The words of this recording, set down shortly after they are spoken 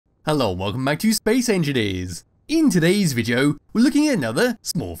Hello, welcome back to Space Engineers. In today's video, we're looking at another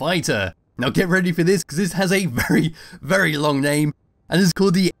small fighter. Now get ready for this because this has a very long name, and it's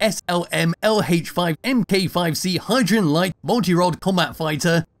called the SLM LH5 MK5C Hydrogen Light Multirole Combat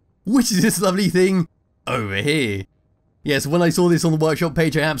Fighter, which is this lovely thing over here. Yes, when I saw this on the workshop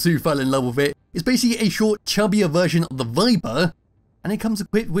page, I absolutely fell in love with it. It's basically a short, chubbier version of the Viper, and it comes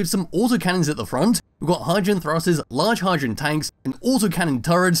equipped with some autocannons at the front. We've got hydrogen thrusters, large hydrogen tanks, and autocannon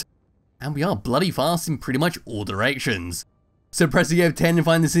turrets, and we are bloody fast in pretty much all directions. So press the F10 and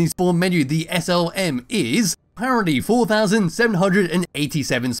find this in the spawn menu. The SLM is apparently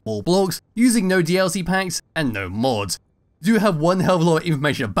 4,787 small blocks, using no DLC packs and no mods. We do have one hell of a lot of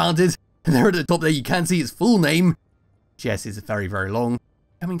information about it, and there at the top there you can see its full name. Yes, it's very long.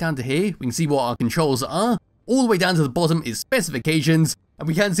 Coming down to here, we can see what our controls are. All the way down to the bottom is specifications, and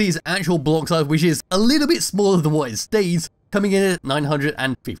we can see its actual block size, which is a little bit smaller than what it states, coming in at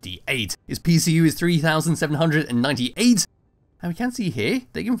 958. Its PCU is 3,798, and we can see here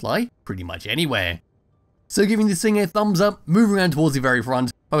they can fly pretty much anywhere. So giving this thing a thumbs up, moving around towards the very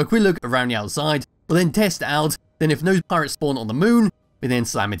front, have a quick look around the outside, we'll then test it out, then if no pirates spawn on the moon, we then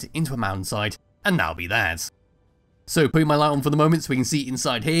slam it into a mountainside, and that'll be that. So putting my light on for the moment so we can see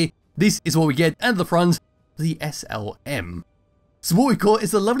inside here, this is what we get at the front, the SLM. So what we've got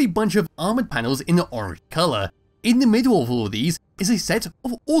is a lovely bunch of armoured panels in the orange colour. In the middle of all of these is a set of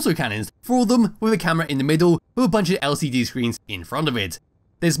autocannons, 4 of them with a camera in the middle with a bunch of LCD screens in front of it.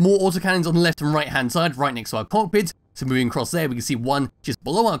 There's more autocannons on the left and right hand side right next to our cockpit, so moving across there we can see one just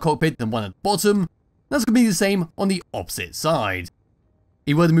below our cockpit and one at the bottom. That's going to be the same on the opposite side. If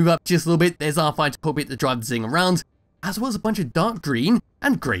we were to move up just a little bit, there's our fighter cockpit to drive the thing around, as well as a bunch of dark green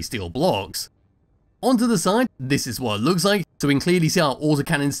and grey steel blocks. Onto the side, this is what it looks like, so we can clearly see our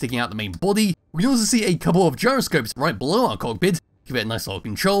autocannon sticking out the main body. We can also see a couple of gyroscopes right below our cockpit, give it a nice little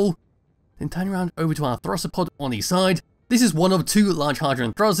control. Then turn around over to our thruster pod on the side. This is one of 2 large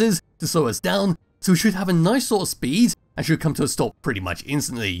hydrogen thrusters to slow us down, so we should have a nice sort of speed and should come to a stop pretty much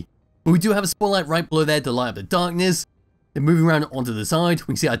instantly. But we do have a spotlight right below there to light up the darkness. Then moving around onto the side, we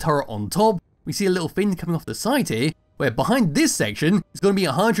can see our turret on top. We see a little fin coming off the side here, where behind this section is going to be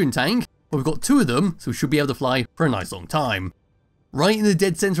a hydrogen tank. But we've got 2 of them, so we should be able to fly for a nice long time. Right in the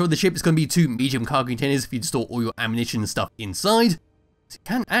dead center of the ship is going to be 2 medium cargo containers for you to store all your ammunition and stuff inside. So you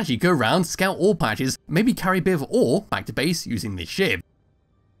can actually go around, scout ore patches, maybe carry a bit of ore back to base using this ship.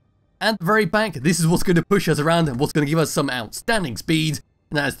 At the very back, this is what's going to push us around and what's going to give us some outstanding speed,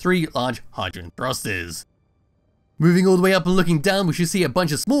 and that is 3 large hydrogen thrusters. Moving all the way up and looking down, we should see a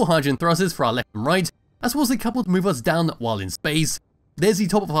bunch of small hydrogen thrusters for our left and right, as well as a couple to move us down while in space. There's the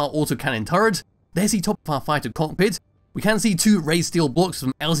top of our autocannon turret, there's the top of our fighter cockpit. We can see 2 raised steel blocks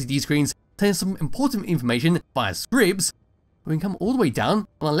from LCD screens telling us some important information via scripts. We can come all the way down.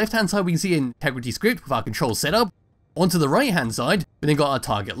 On our left hand side we can see an integrity script with our controls set up. Onto the right hand side we then got our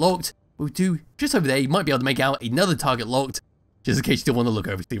target locked. But we do, just over there you might be able to make out another target locked, just in case you still want to look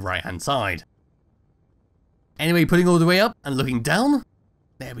over to the right hand side. Anyway, putting all the way up and looking down,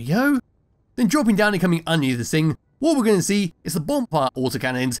 there we go. Then dropping down and coming underneath this thing, what we're going to see is the bottom of our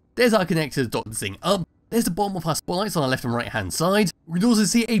autocannons. There's our connector to dock this thing up. There's the bottom of our spotlights on our left and right hand side. We can also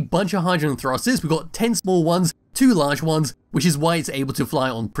see a bunch of hydrogen thrusters. We've got 10 small ones, 2 large ones, which is why it's able to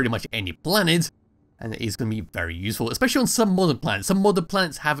fly on pretty much any planet. And it is going to be very useful, especially on some modern planets. Some modern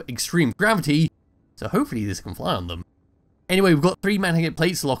planets have extreme gravity, so hopefully this can fly on them. Anyway, we've got 3 magnetic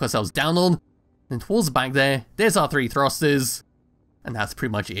plates to lock ourselves down on. And towards the back there's our 3 thrusters. And that's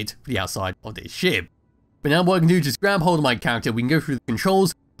pretty much it for the outside of this ship. But now what I can do is just grab hold of my character, we can go through the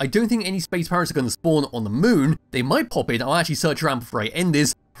controls. I don't think any space pirates are going to spawn on the moon. They might pop in, I'll actually search around before I end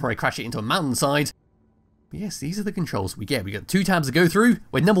this, before I crash it into a mountainside. But yes, these are the controls we get. We got 2 tabs to go through,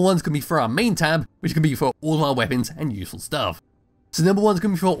 where number 1's going to be for our main tab, which can be for all of our weapons and useful stuff. So number 1's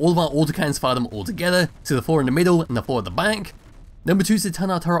going to be for all of our autocannons, fire them all together, so the 4 in the middle and the 4 at the back. Number 2 is to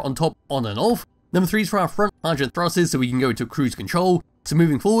turn our turret on top on and off. Number 3 is for our front hydrogen thrusters, so we can go to cruise control. So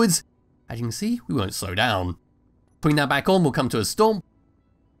moving forwards, as you can see, we won't slow down. Putting that back on, we'll come to a stop.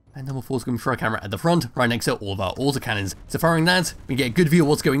 And number 4 is going to be for our camera at the front, right next to all of our autocannons. So firing that, we get a good view of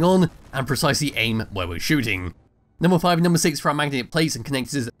what's going on, and precisely aim where we're shooting. Number 5 and number 6 for our magnetic plates and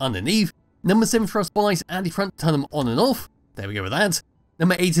connectors underneath. Number 7 for our spotlights at the front to turn them on and off. There we go with that.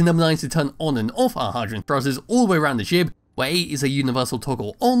 Number 8 and number 9 to turn on and off our hydrogen thrusters all the way around the ship, where 8 is a universal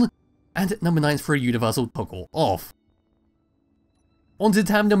toggle on, and number 9 is for a universal toggle off. Onto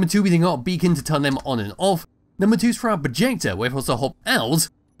tab number 2, we then got a beacon to turn them on and off. Number 2 is for our projector, where if we also hop out,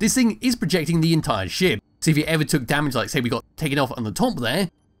 this thing is projecting the entire ship. So if you ever took damage, like say we got taken off on the top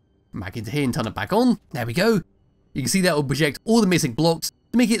there, back into here and turn it back on, there we go. You can see that will project all the missing blocks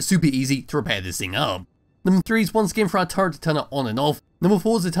to make it super easy to repair this thing up. Number 3 is once again for our turret to turn it on and off. Number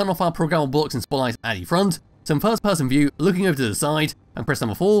 4 is to turn off our programmable blocks and spotlights at the front. So in first person view, looking over to the side, and press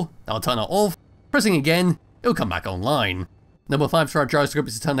number 4, that'll turn it off. Pressing again, it'll come back online. Number 5 is for our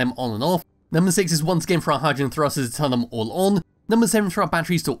gyroscopes to turn them on and off. Number 6 is once again for our hydrogen thrusters to turn them all on. Number 7 is for our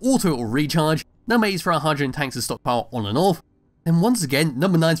batteries to auto or recharge. Number 8 is for our hydrogen tanks to stock power on and off. Then once again,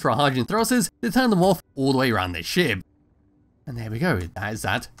 number 9 is for our hydrogen thrusters to turn them off all the way around this ship. And there we go, that is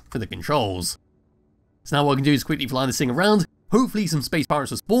that for the controls. So now what I can do is quickly fly this thing around, hopefully some space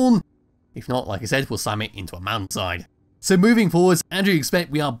pirates will spawn. If not, like I said, we'll slam it into a mountainside. So moving forwards, as you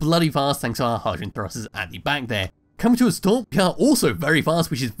expect, we are bloody fast thanks to our hydrogen thrusters at the back there. Coming to a stop, we are also very fast,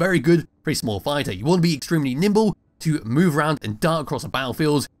 which is very good for a small fighter. You want to be extremely nimble to move around and dart across a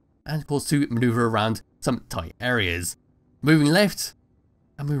battlefield, and of course to maneuver around some tight areas. Moving left,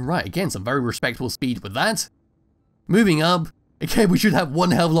 and moving right, again, some very respectable speed with that. Moving up, again, we should have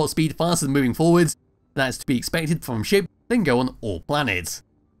one hell of a lot of speed faster than moving forwards. That's to be expected from a ship that can go on all planets.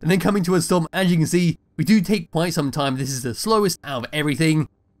 And then coming to a stop, as you can see, we do take quite some time. This is the slowest out of everything.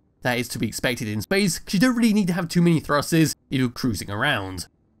 That is to be expected in space, because you don't really need to have too many thrusters if you're cruising around.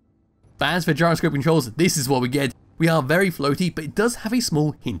 But as for gyroscope controls, this is what we get. We are very floaty, but it does have a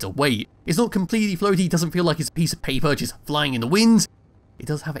small hint of weight. It's not completely floaty, it doesn't feel like it's a piece of paper just flying in the wind. It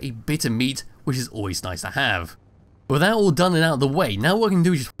does have a bit of meat, which is always nice to have. But with that all done and out of the way, now what I can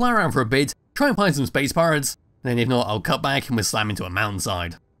do is just fly around for a bit, try and find some space pirates, and then if not, I'll cut back and we'll slam into a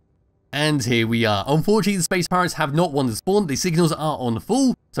mountainside. And here we are. Unfortunately, the space pirates have not wanted to spawn. The signals are on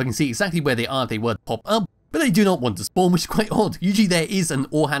full, so I can see exactly where they are if they were to pop up, but they do not want to spawn, which is quite odd. Usually there is an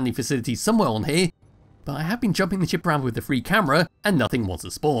ore handling facility somewhere on here, but I have been jumping the ship around with the free camera, and nothing wants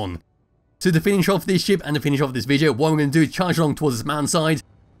to spawn. So to finish off this ship and to finish off this video, what I'm going to do is charge along towards this mountainside,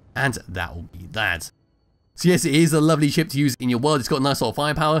 and that will be that. So yes, it is a lovely ship to use in your world. It's got a nice lot of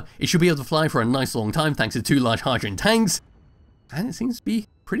firepower. It should be able to fly for a nice long time thanks to 2 large hydrogen tanks, and it seems to be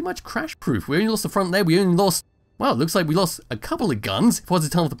pretty much crash proof. We only lost the front there, we only lost, well, it looks like we lost a couple of guns. If I was to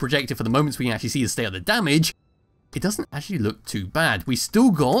turn off the projector for the moments we can actually see the state of the damage, it doesn't actually look too bad. We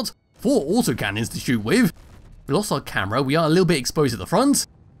still got 4 autocannons to shoot with. We lost our camera, we are a little bit exposed at the front.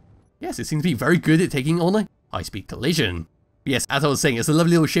 Yes, it seems to be very good at taking on a high-speed collision. But yes, as I was saying, it's a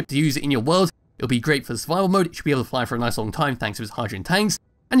lovely little ship to use in your world. It'll be great for survival mode, it should be able to fly for a nice long time thanks to its hydrogen tanks,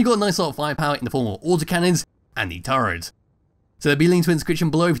 and you've got a nice lot of firepower in the form of autocannons and the turret. So there'll be links in the description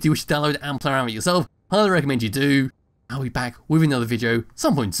below if you do wish to download and play around with it yourself. Highly recommend you do. I'll be back with another video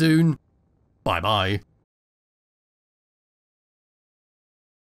some point soon. Bye bye.